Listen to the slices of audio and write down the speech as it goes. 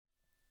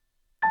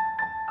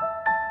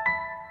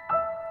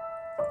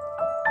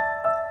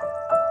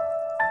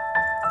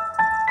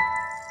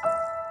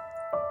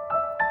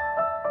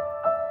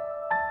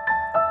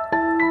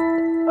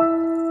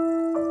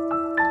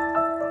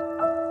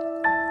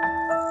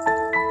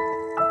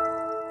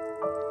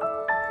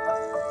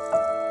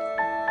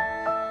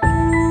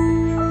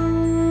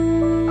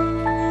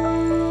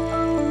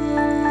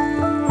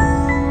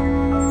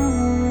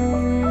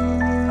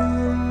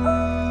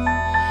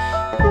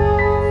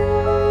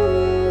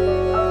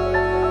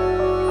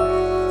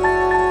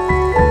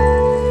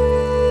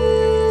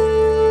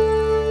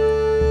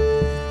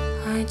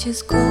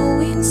just go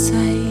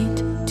inside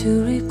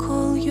to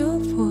recall your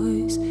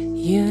voice.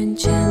 You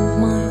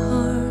enchant my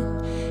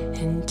heart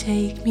and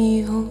take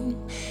me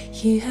home.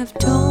 You have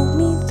told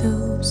me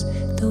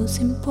those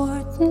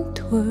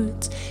important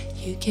words.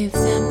 You gave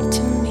them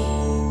to me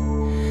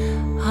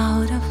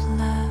out of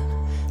love.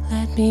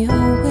 Let me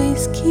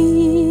always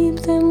keep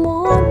them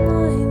on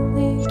my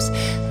lips.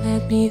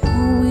 Let me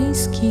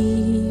always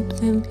keep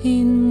them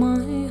in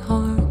my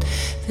heart.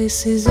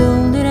 This is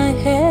all that I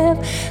have.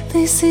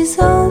 This is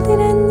all that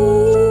I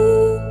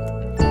need.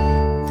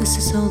 This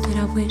is all that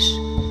I wish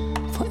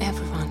for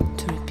everyone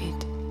to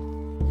repeat.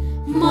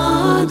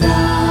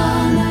 Madana.